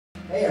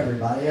Hey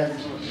everybody, how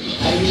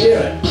you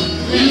doing?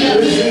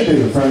 Who's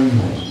Zebu from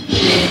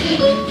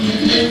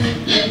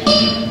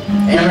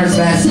Amherst,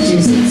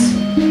 Massachusetts?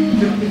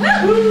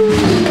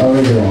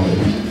 Originally.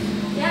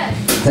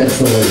 Yes. That's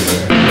the word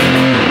there.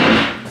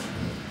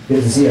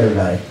 Good to see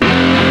everybody.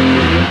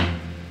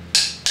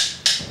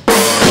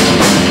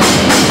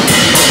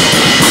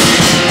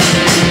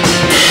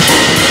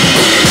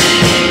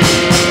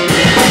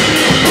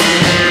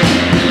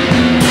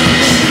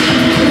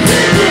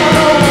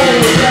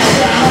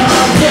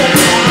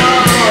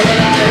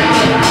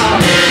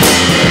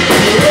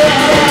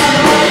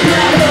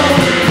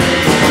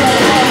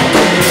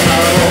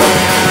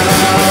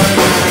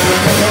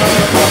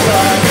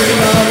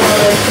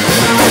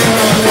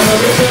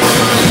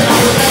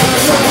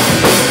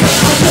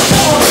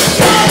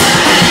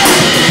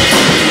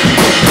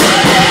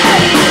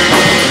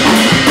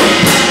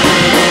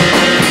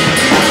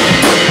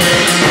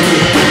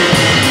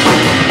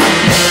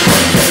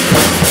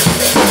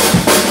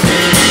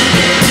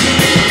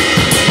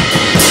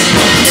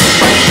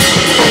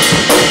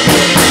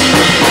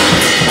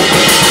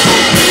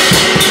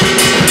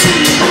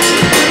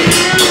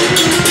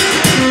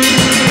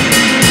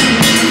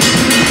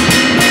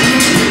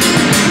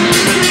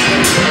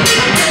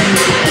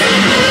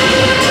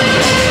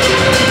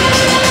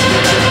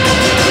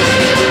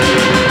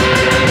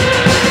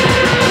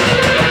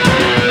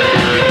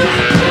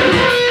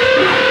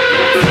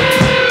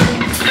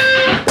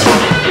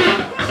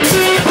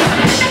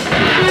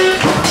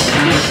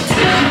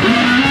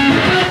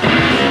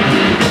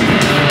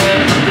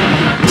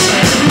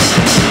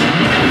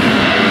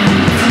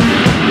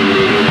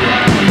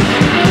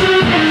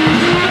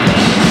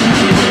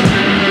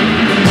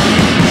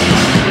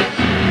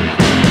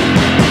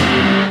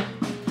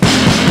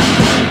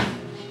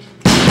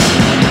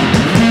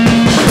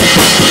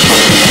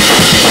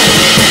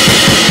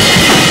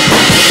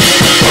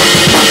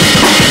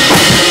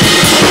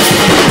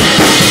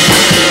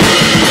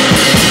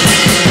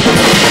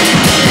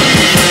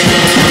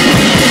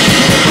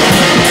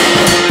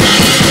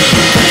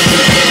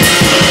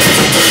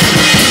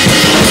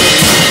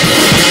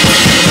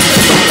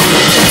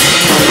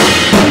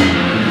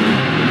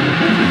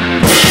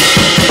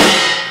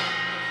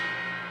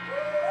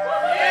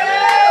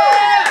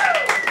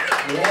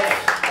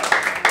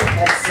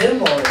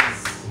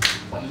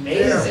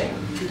 Amazing.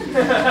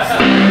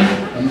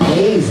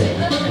 Amazing.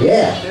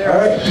 Yeah. All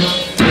right.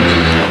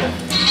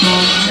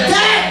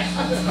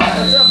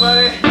 What's up,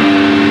 buddy?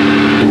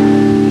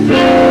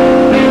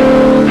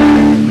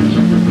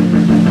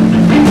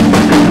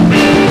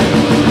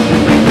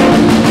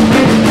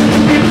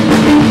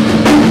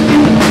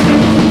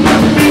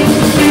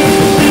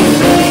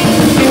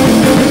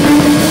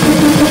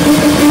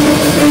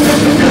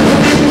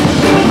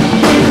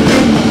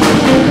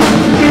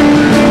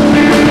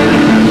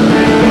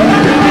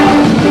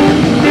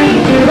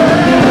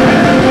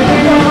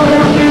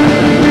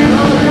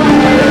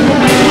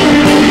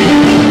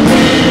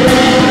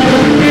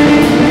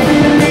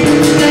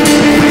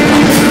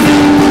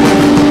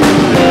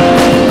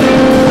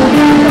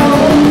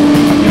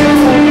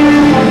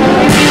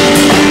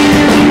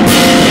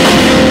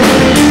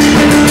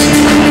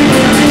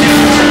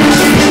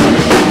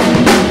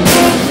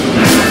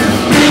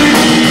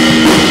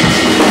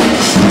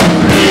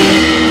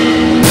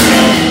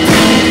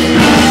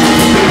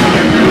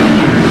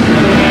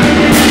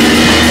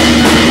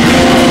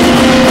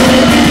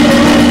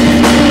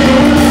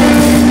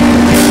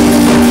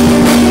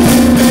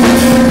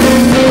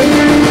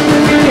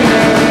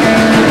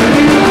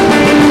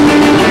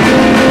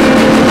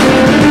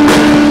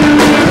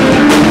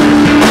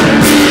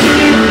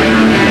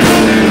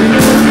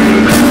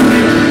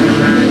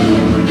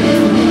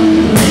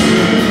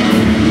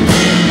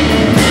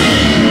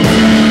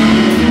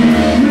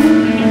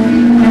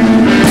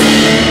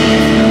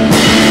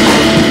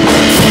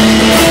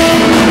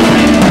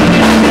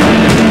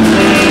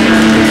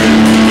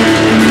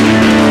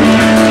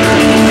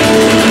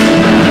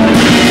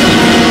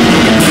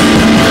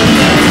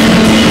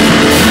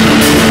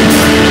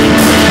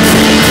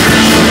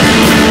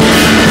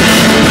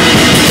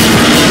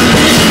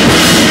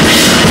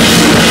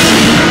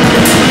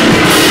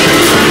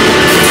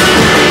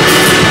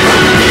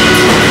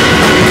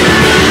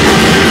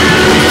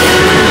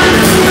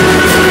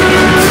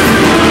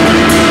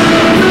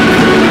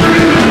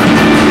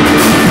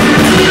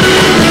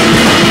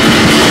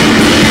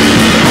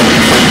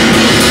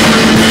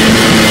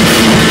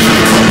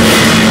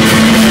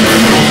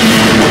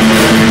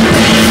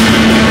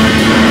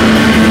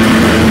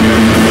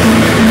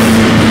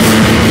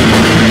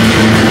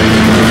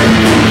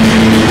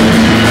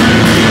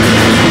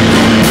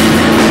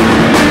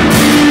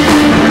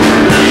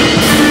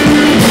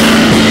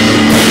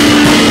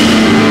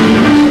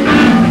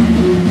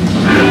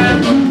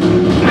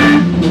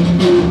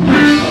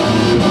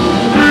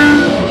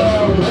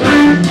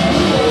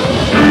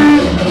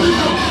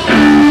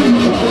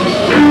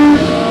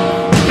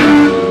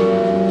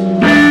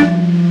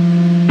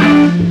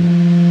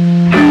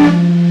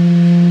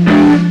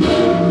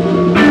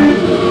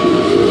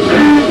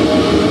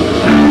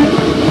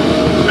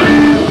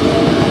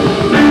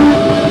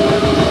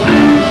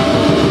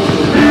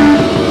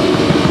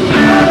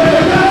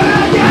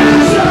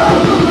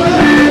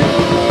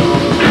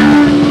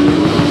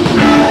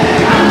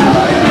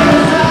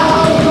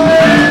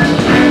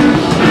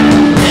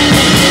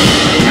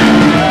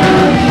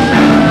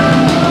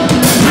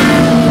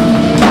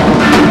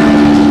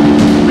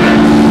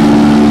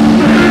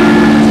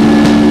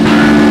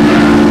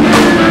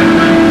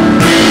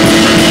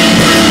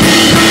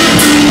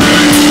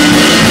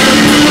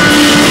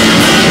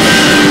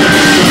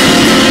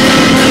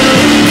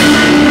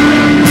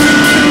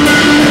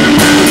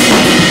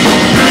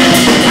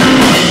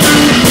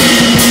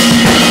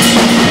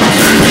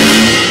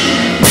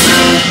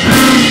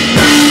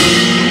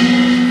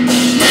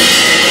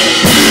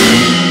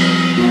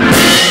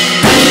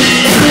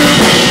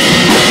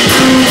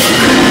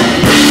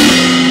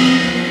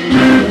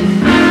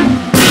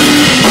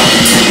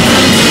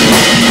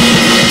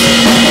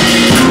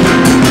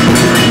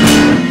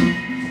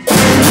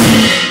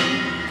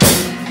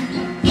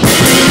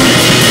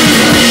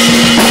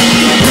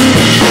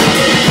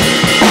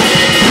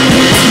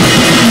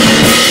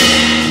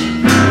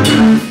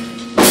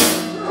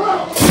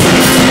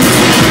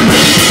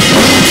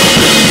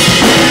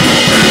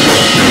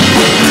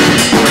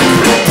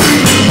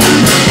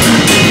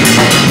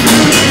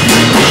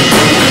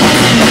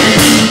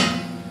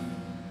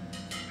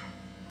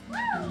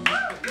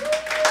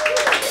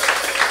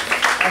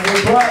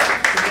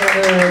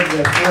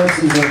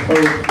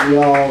 we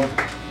all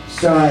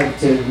strive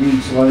to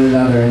reach one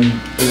another in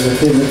a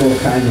physical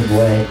kind of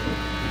way.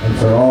 And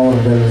for all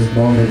of those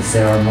moments,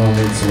 there are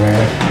moments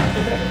where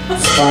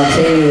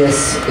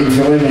spontaneous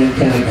enjoyment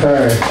can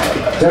occur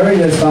during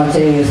the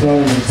spontaneous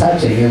moments of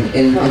touching.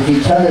 And if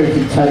each other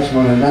can touch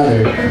one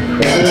another,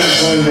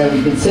 it's really important that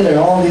we consider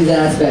all these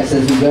aspects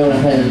as we go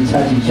ahead and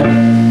touch each other.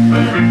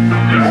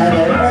 And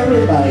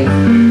everybody,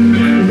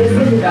 just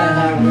think about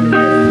how we're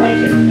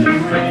touching.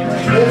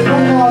 There's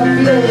one long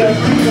field of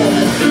people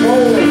that's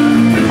rolling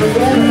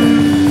together.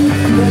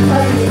 We're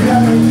touching each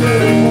other and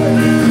feeling more.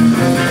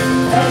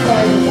 That's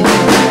why we're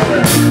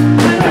together.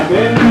 I've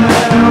been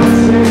out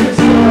to the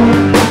store.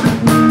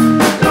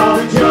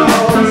 Coffee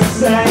Jones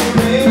sang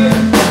me.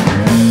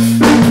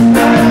 And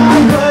I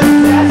was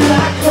that's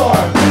that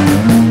chord.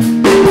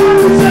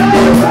 I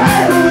was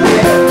right with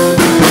you.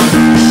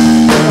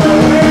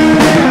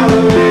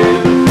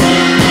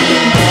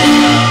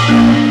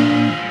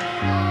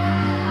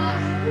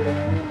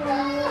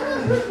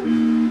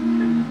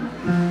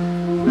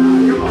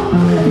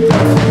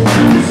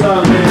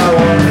 Something I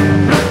want.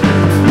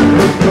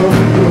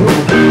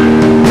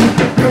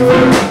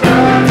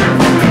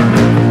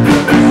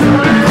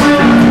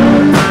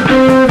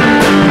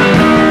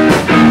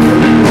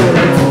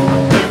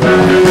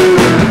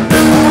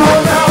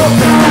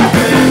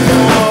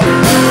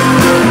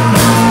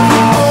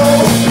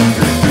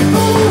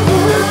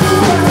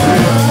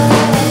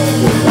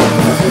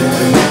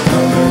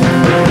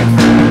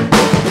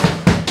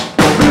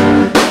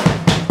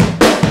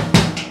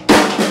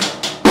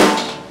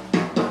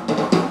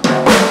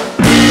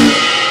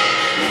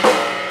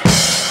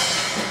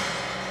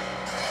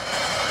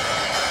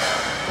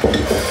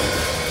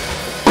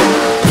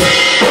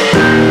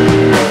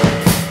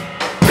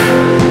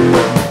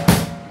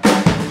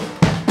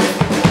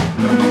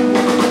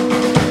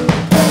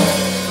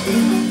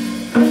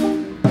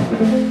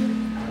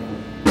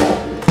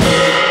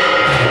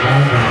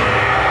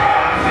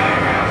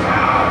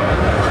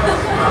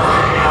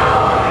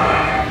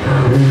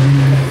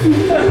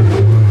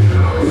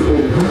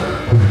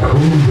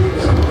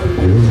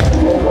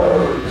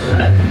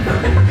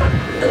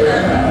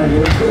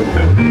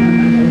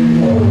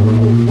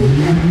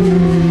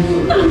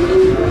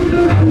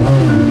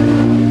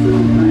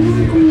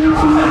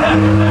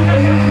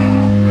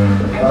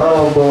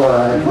 Oh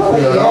boy,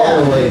 all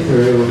the way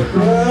through.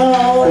 Through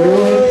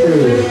and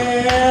through.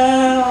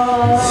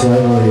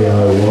 Suddenly I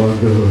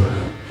wonder.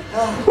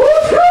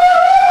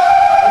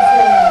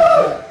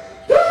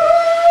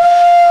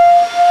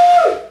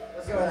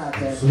 What's going on,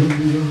 Ted?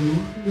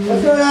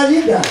 What's going on,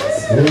 you guys?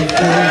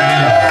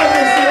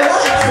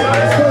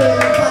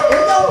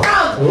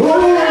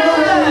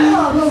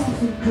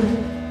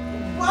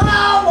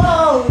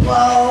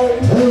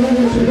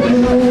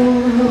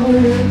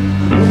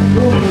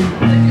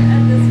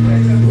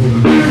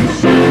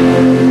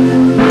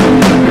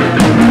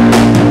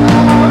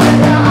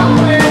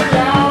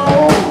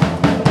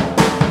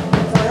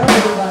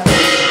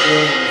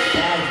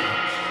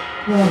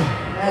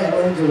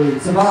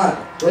 Savant,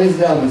 ladies and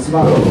gentlemen,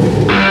 Savant.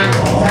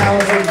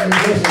 Talented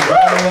musicians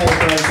all the way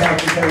from South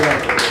Dakota.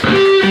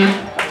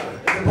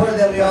 It's important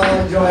that we all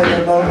enjoy the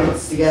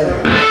moments together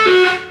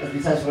as we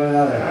touch one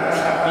another.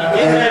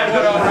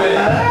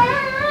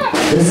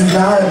 This is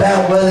not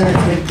about whether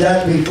it's been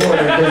done before,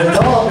 because it's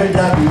all been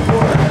done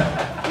before.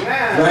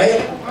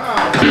 Right?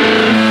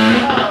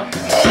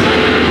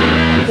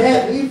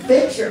 Ted, you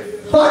fix your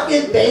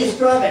fucking bass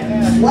drum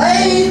and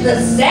play the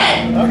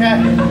set! Okay.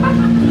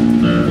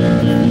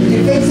 Did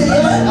you fix it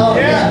yet? Oh,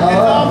 yeah. It's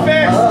all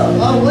fixed.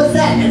 Oh, what's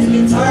that? It's a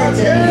guitar,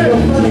 Ted. It's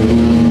real funny.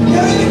 You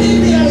don't even need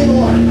me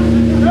anymore.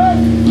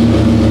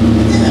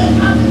 This is a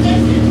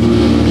competition.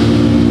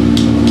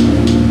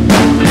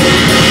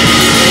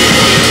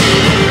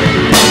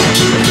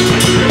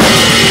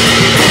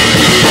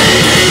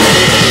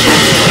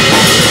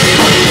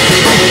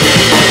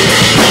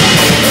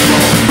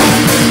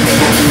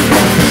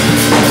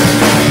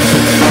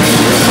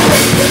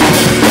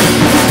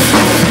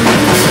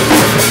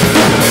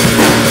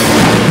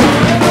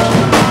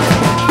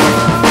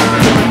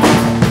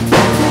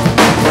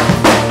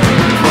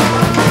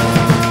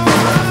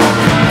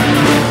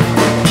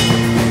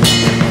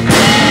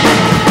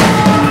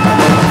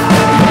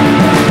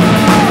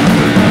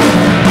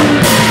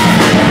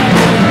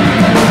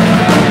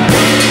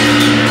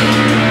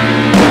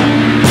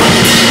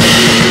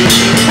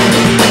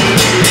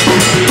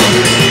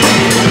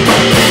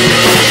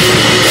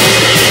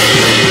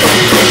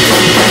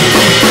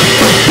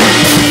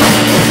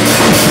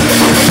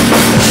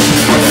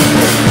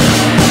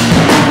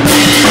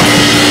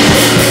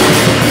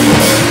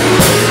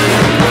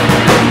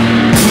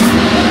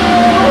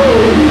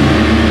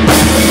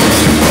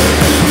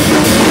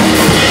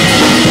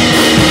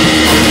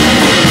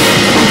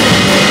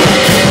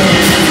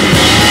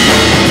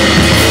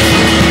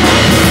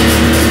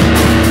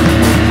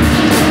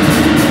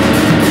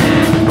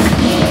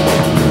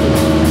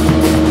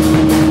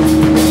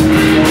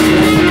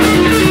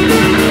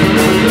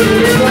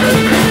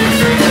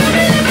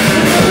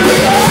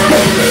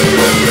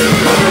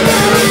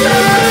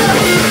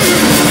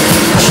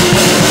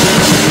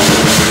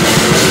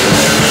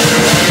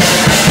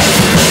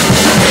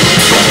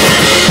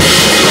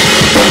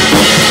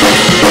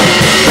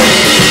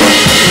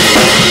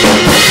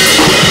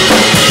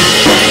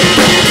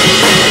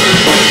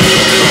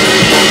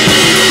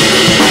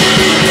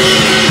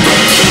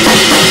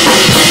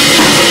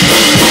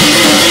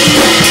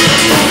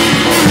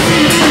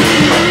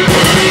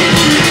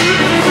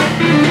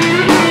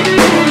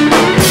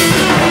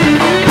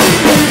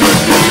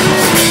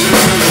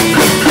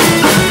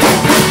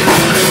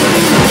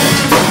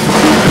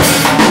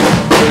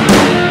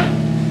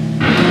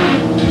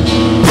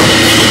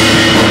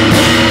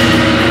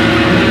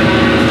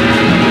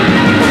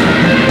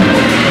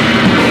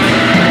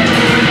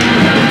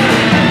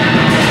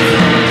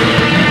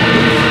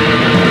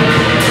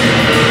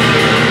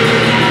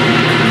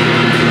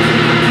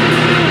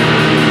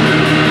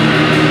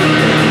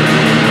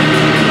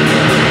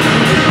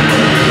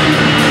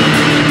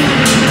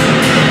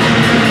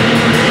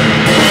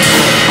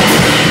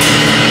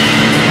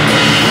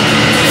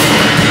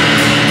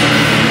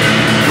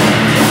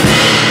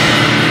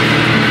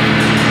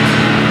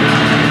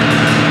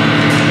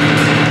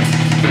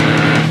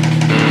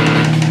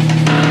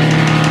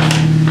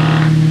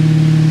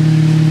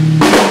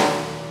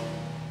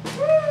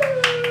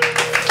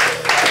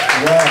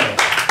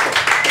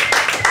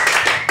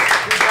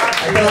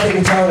 thought the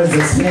guitar was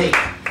a snake.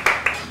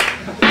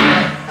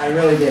 I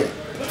really did.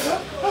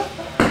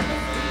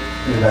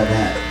 Think about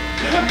that.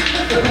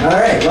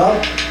 Alright, well,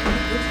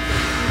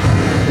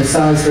 this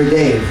song's for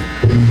Dave.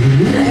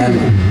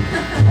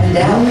 And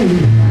down.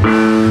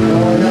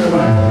 Oh, another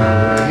one.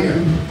 Right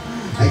here.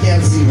 I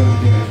can't see what I'm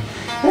doing.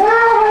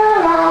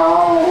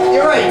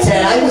 You're right,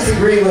 Ted. I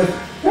disagree with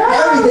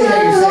everything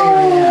that you're saying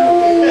right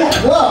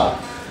now. Whoa!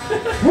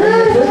 When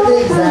you put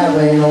things that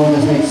way, it all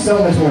just makes so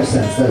much more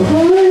sense, doesn't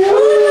it?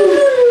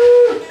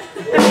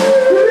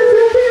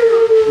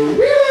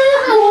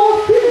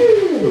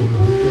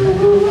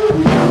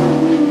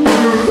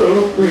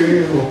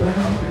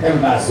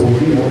 Everybody's so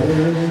real.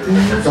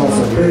 It's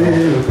also real.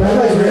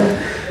 Everybody's real.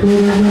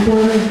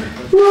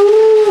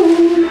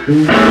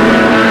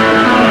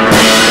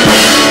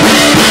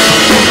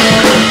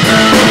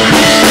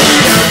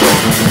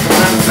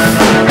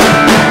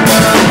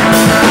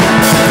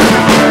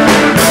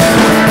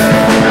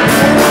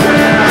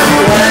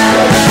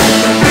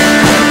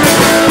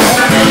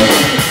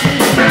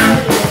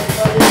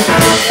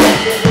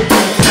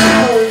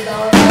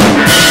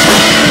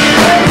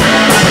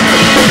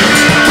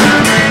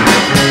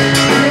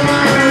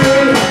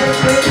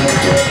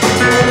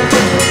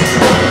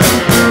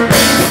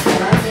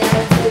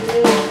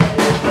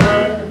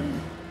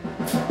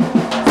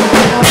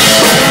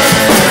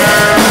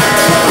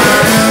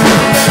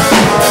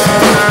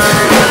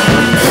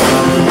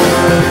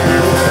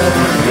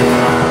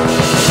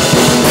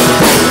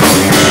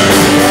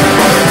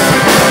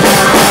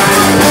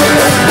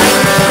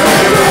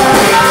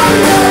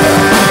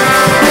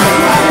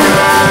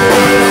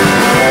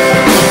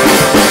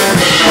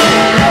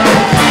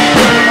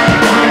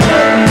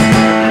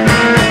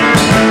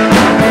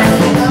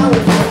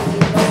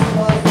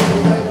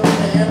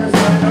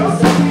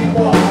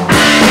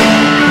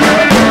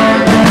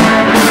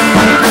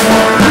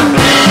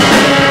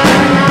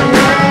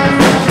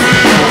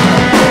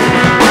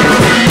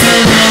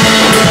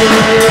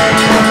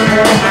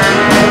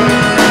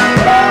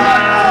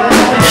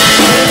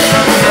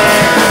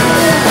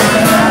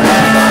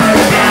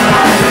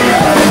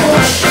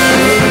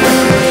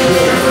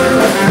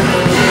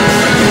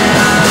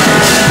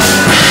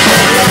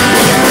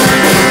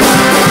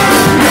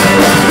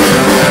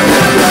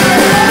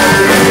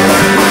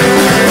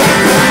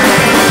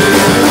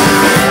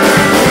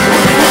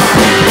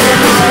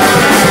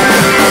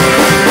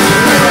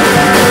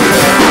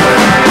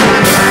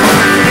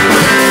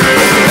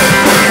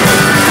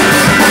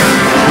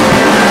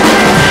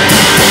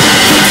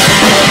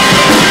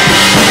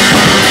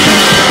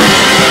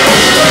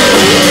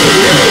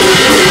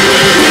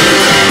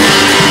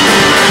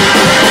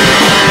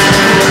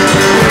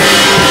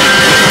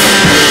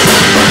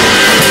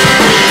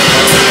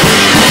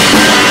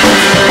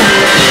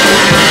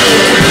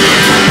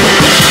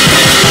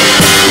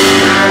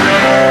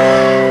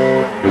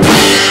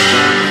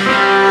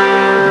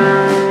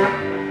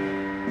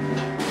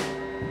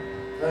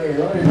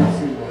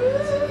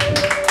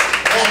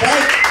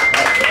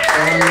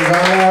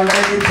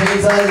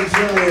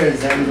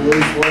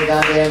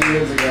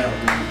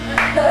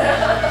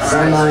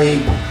 Somebody.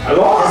 A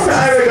long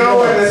time ago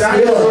when the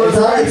dinosaurs.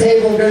 It's on the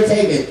table, go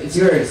take it. It's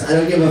yours. I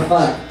don't give a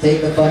fuck.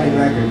 Take the fucking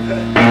record.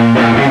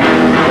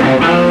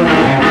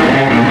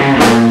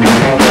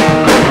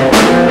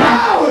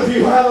 Wow, if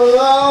you have a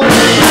love.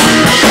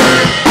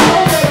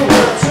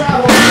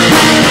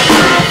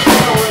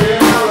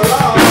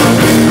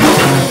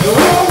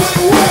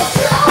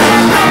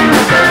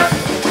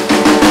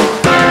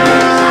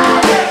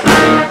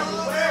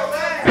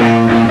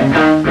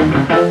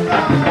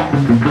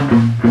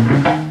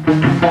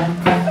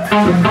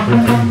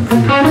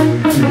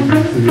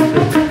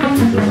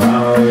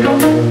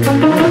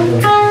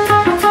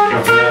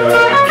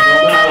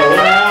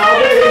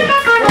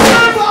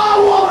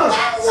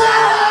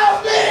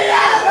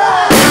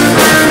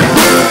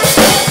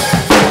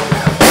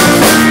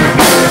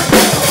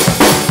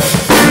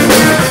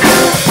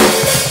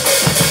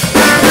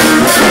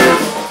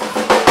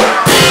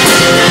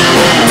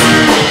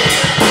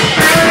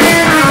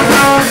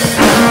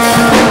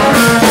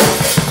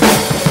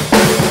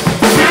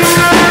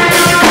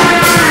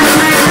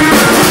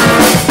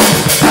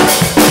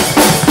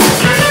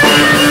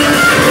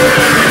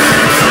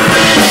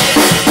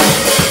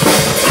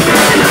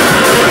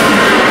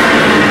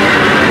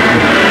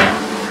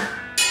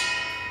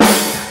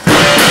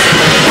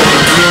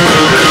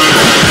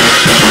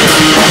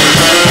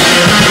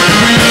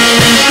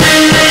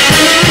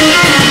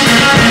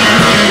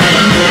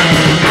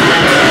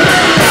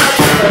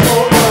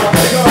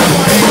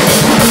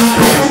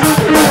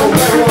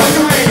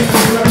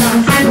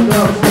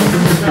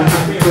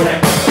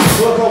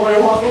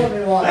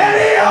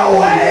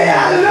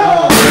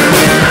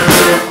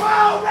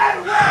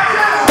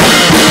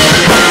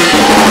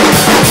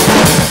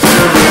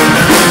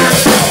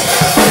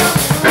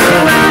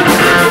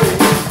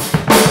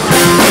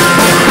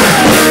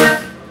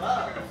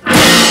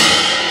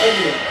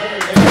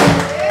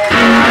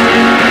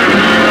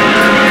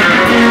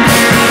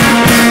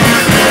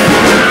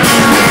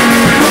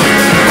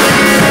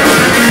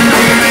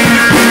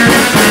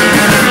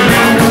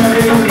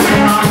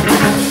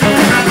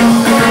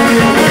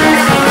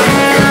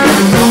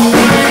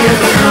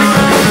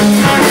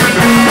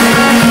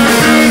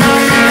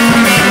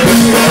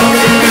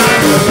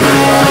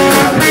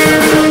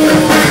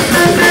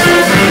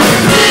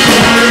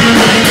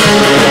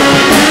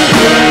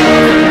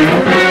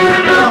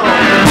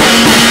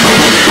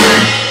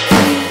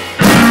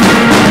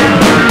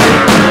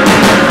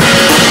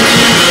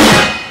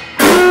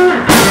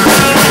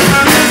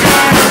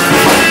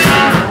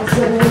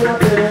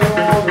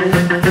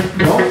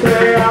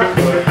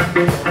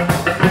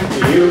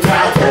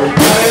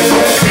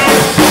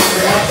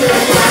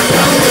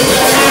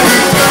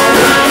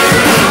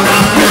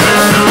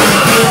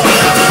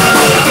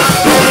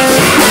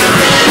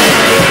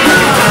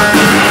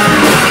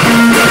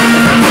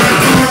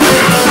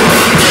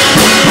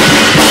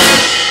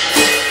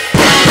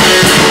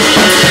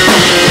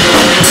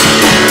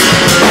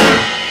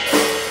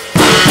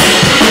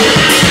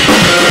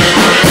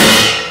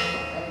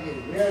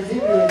 We are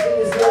Zebu.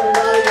 It's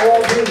everybody. We're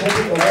all beautiful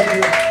people.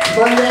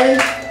 Monday,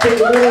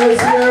 take a minute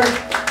here.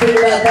 Think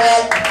about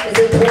that. It's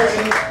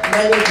important. It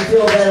might make you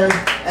feel better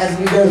as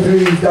we go through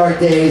these dark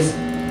days.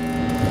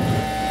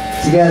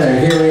 Together,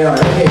 here we are.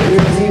 Okay,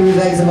 we're Zebu.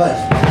 Thanks so much.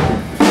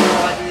 Do you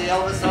want to do the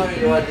Elvis song or do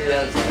you want to do the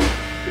other song?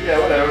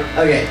 Yeah, whatever.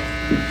 Okay.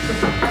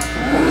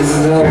 This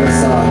is an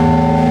Elvis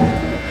song.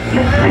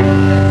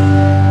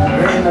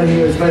 Written when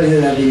he was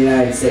president of the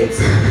United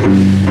States.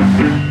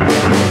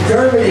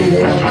 Germany,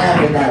 they don't laugh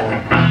at that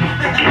one.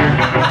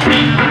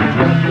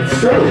 It's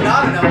true.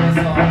 Not an Elvis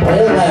song. They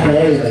don't laugh at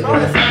anything. Oh,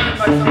 it's sung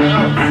by someone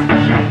else.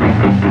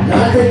 No, I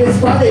think it's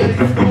funny.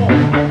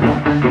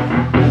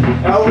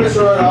 Elvis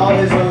wrote all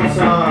his own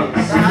songs.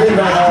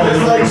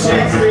 Just like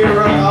Shakespeare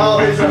wrote all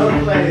his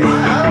own plays.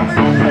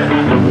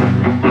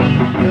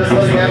 Just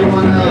like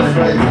everyone else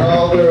writes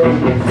all their own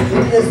plays. You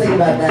can just think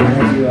about that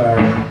as you are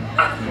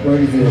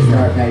going through this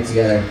dark night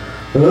together.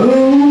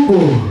 Oh,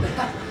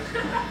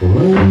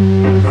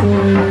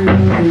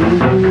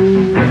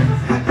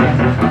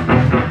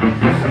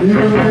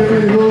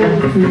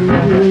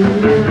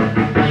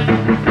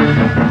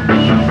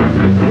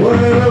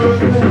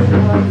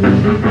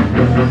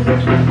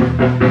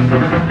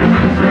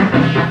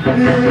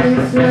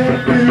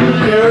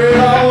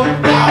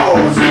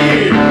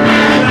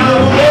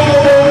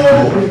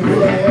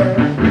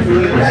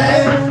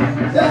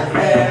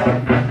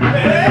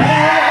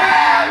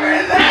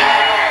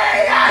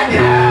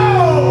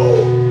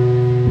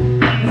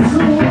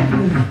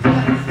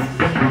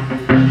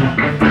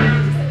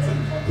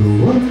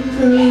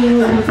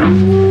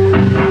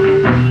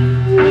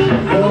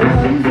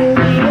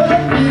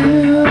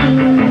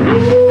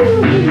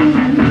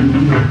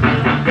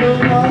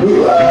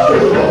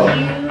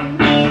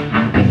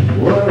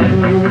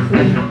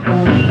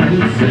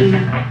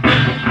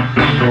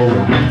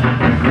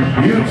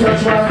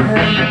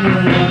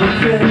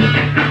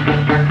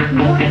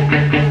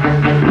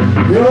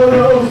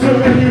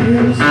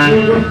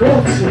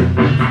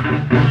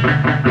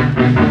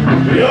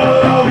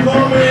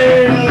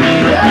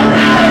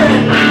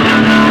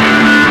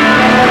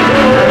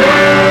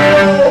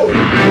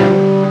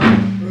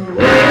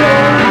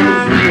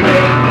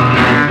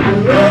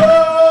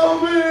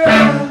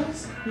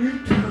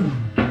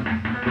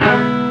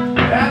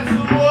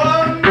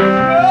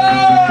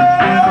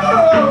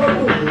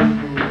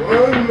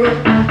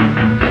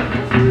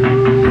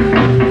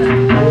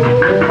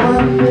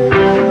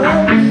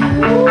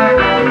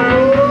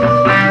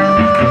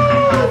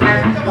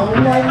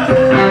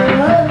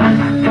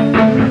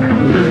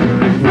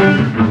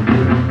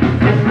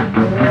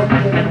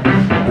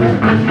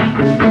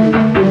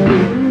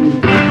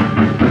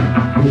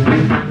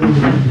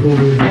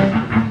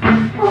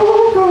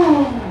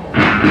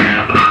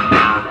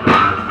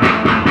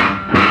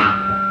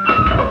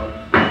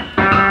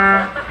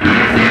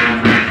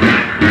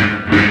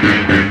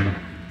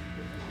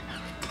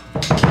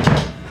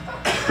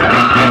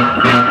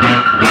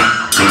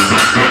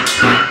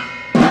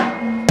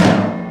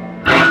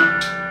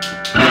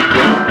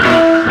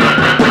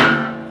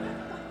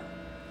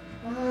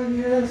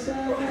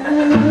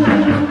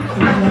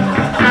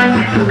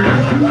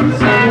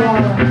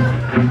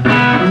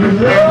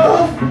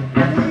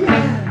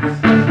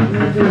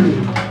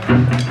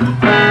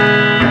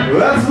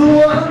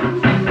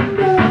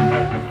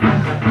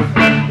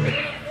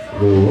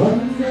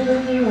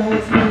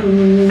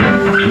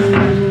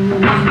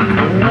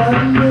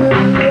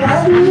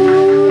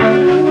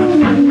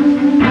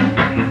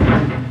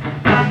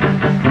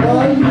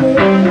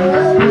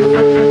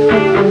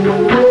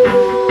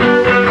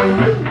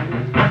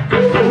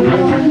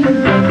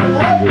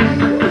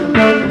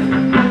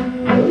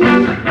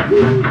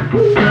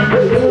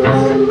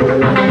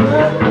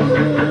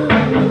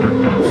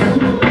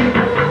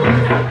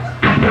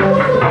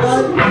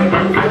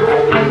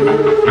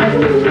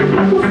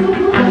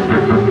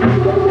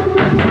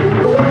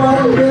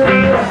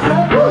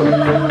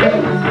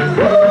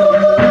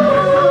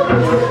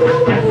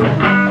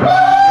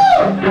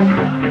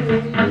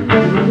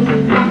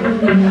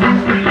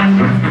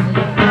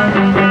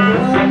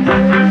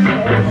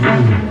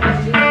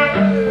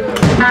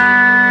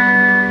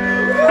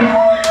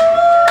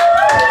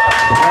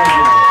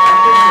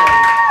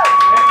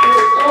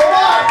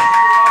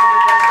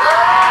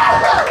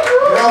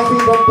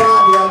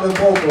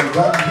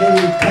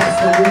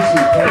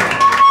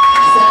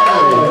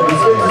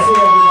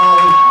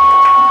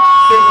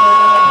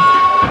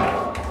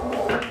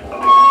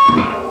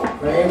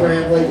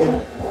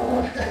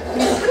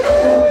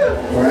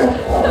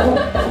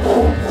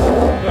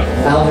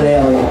 carry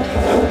on, Rosie,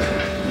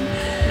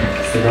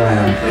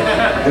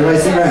 Everybody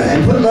stick around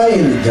and put money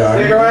in the jar.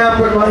 Stick around,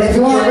 put money. If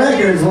you want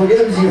records, we'll give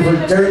them to you for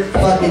dirt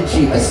fucking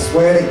cheap. I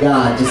swear to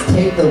God, just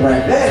take the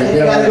records. Yeah, you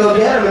gotta go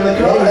get them in the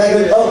car.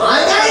 Oh,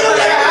 I got